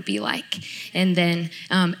you want to be like. And then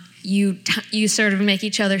you sort of make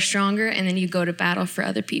each other stronger, and then you go to battle for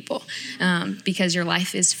other people, because your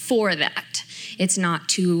life is for that. It's not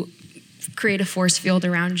to create a force field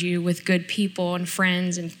around you with good people and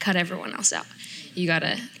friends and cut everyone else out. You got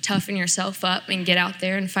to toughen yourself up and get out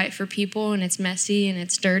there and fight for people, and it's messy and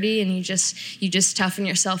it's dirty, and you just toughen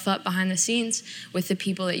yourself up behind the scenes with the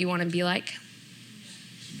people that you want to be like.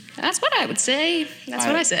 That's what I would say. That's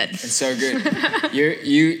what I said. It's so good.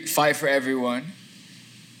 You fight for everyone,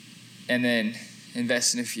 and then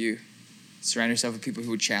invest in a few. Surround yourself with people who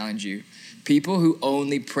will challenge you. People who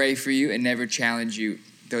only pray for you and never challenge you,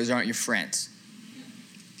 those aren't your friends.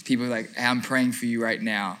 People like, hey, I'm praying for you right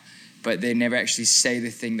now, but they never actually say the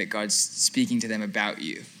thing that God's speaking to them about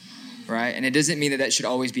you, right? And it doesn't mean that should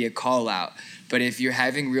always be a call out, but if you're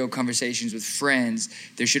having real conversations with friends,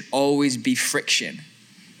 there should always be friction,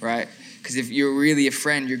 right? Because if you're really a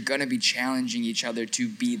friend, you're gonna be challenging each other to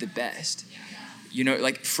be the best. You know,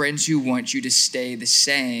 like friends who want you to stay the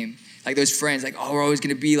same, like those friends, like, oh, we're always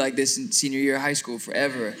gonna be like this in senior year of high school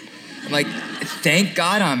forever. I'm like, thank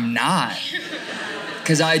God I'm not.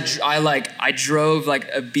 Because I drove like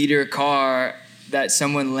a beater car that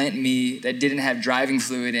someone lent me that didn't have driving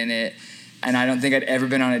fluid in it, and I don't think I'd ever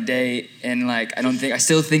been on a date, and like I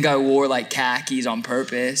still think I wore like khakis on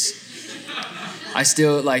purpose.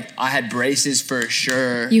 I had braces for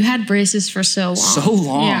sure. You had braces for so long. So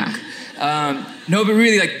long. Yeah. No, but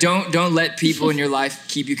really, like, don't let people in your life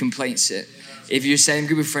keep you complacent. If your same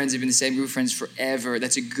group of friends have been the same group of friends forever,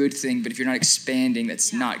 that's a good thing. But if you're not expanding,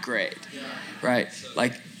 that's not great, right?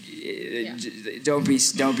 Like, don't be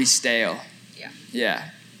stale. Yeah.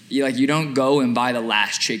 You don't go and buy the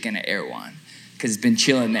last chicken at Erewhon because it's been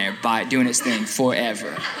chilling there, doing its thing forever.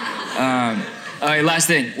 All right, last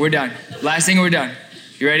thing. We're done.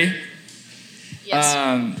 You ready? Yes.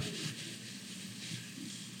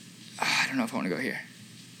 I don't know if I want to go here.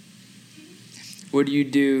 What do you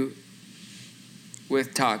do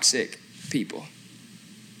with toxic people?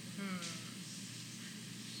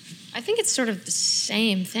 I think it's sort of the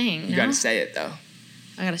same thing. You gotta say it though.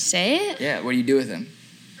 I gotta say it? Yeah, what do you do with them?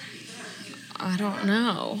 I don't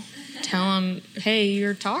know. Tell them, hey,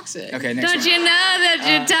 you're toxic. Okay, next one. Don't you know that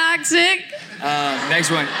you're toxic? Next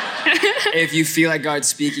one. If you feel like God's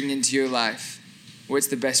speaking into your life, what's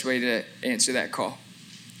the best way to answer that call?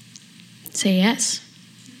 Say yes.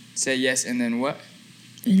 Say yes, and then what?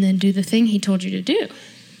 And then do the thing he told you to do.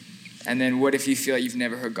 And then what if you feel like you've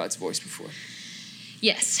never heard God's voice before?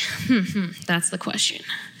 Yes. That's the question.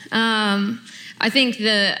 I think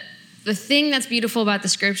the thing that's beautiful about the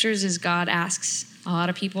scriptures is God asks a lot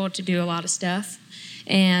of people to do a lot of stuff.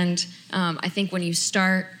 And I think when you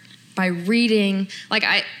start by reading, like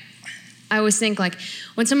I always think like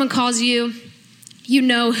when someone calls you, you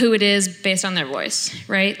know who it is based on their voice,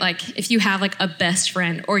 right? Like if you have like a best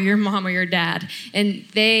friend or your mom or your dad and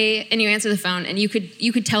you answer the phone and you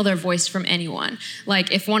could tell their voice from anyone.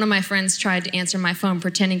 Like if one of my friends tried to answer my phone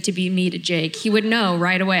pretending to be me to Jake, he would know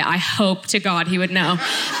right away. I hope to God he would know.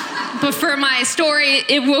 But for my story,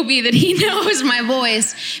 it will be that he knows my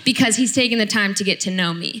voice because he's taken the time to get to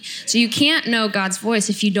know me. So you can't know God's voice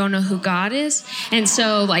if you don't know who God is. And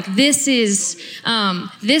so like this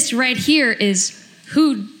right here is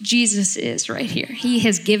who Jesus is right here. He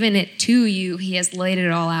has given it to you. He has laid it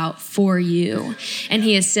all out for you. And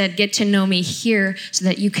he has said, get to know me here so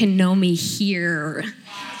that you can know me here.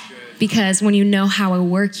 Because when you know how I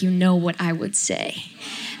work, you know what I would say.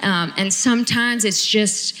 And sometimes it's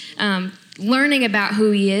just learning about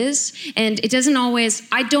who he is. And it doesn't always,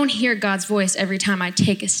 I don't hear God's voice every time I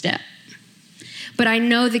take a step. But I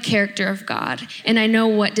know the character of God, and I know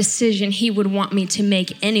what decision he would want me to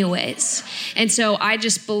make anyways. And so I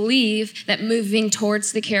just believe that moving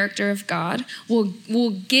towards the character of God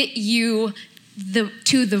will get you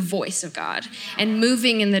to the voice of God. And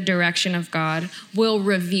moving in the direction of God will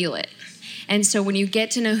reveal it. And so when you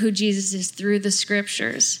get to know who Jesus is through the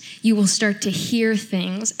scriptures, you will start to hear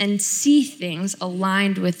things and see things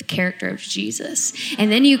aligned with the character of Jesus.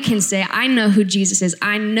 And then you can say, I know who Jesus is.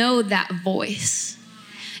 I know that voice.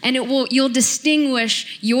 And you'll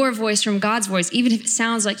distinguish your voice from God's voice, even if it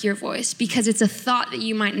sounds like your voice, because it's a thought that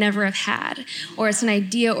you might never have had, or it's an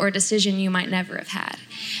idea or a decision you might never have had.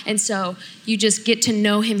 And so you just get to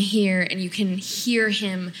know him here, and you can hear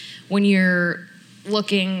him when you're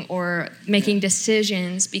looking or making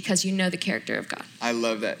decisions because you know the character of God. I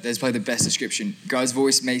love that. That's probably the best description. God's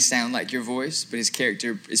voice may sound like your voice, but his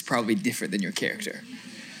character is probably different than your character.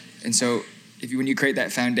 And so when you create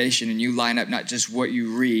that foundation and you line up not just what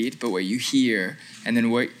you read, but what you hear, and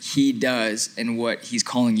then what he does and what he's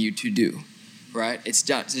calling you to do, right? It's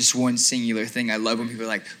not just one singular thing. I love when people are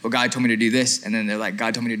like, well, God told me to do this, and then they're like,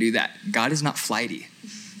 God told me to do that. God is not flighty.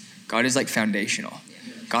 God is like foundational.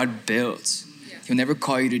 God builds. He'll never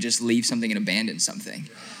call you to just leave something and abandon something,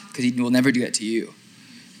 because he will never do that to you.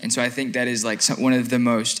 And so I think that is like one of the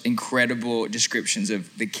most incredible descriptions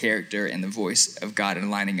of the character and the voice of God and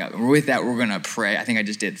lining up. And with that, we're going to pray. I think I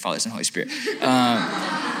just did Father, Son, Holy Spirit.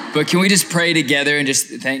 But can we just pray together and just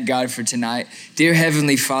thank God for tonight? Dear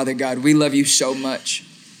Heavenly Father, God, we love you so much.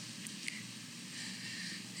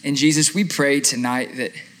 And Jesus, we pray tonight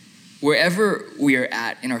that wherever we are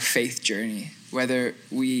at in our faith journey, whether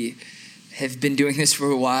we have been doing this for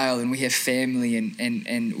a while and we have family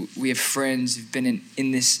and we have friends who've been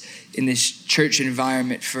in this church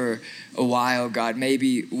environment for a while, God.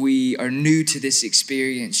 Maybe we are new to this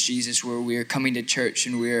experience, Jesus, where we are coming to church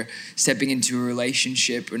and we're stepping into a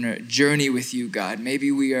relationship and a journey with you, God. Maybe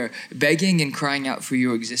we are begging and crying out for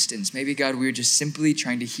your existence. Maybe, God, we're just simply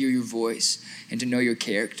trying to hear your voice and to know your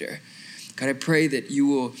character. God, I pray that you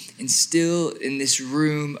will instill in this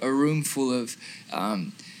room a room full of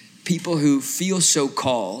people who feel so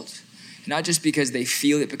called, not just because they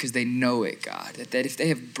feel it, because they know it, God. That if they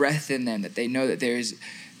have breath in them, that they know that there is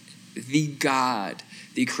the God,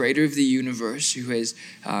 the creator of the universe, who has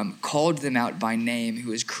called them out by name,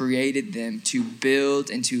 who has created them to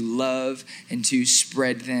build and to love and to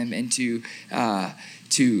spread them and to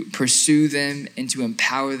pursue them and to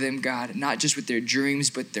empower them, God, not just with their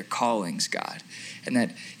dreams, but their callings, God. And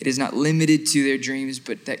that it is not limited to their dreams,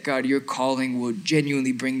 but that, God, your calling will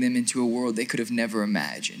genuinely bring them into a world they could have never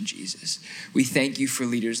imagined, Jesus. We thank you for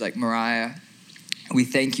leaders like Mariah. We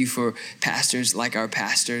thank you for pastors like our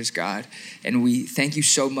pastors, God. And we thank you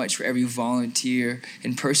so much for every volunteer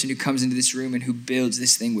and person who comes into this room and who builds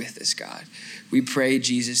this thing with us, God. We pray,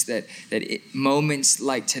 Jesus, that moments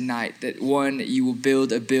like tonight, that one, you will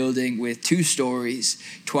build a building with 2 stories,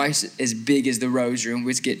 twice as big as the Rose Room,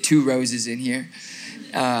 which get 2 roses in here.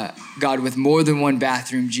 God, with more than 1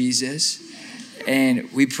 bathroom, Jesus. And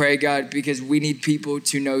we pray, God, because we need people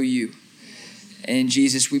to know you. And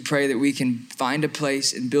Jesus, we pray that we can find a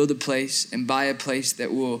place and build a place and buy a place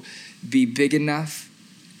that will be big enough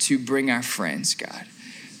to bring our friends, God,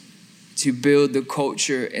 to build the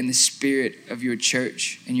culture and the spirit of your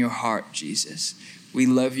church and your heart, Jesus. We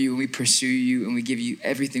love you and we pursue you and we give you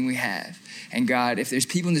everything we have. And God, if there's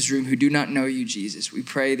people in this room who do not know you, Jesus, we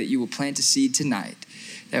pray that you will plant a seed tonight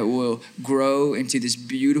that will grow into this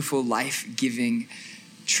beautiful life-giving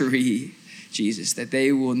tree Jesus, that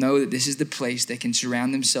they will know that this is the place they can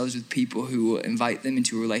surround themselves with people who will invite them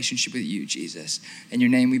into a relationship with you, Jesus. In your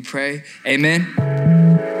name we pray,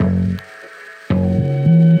 amen.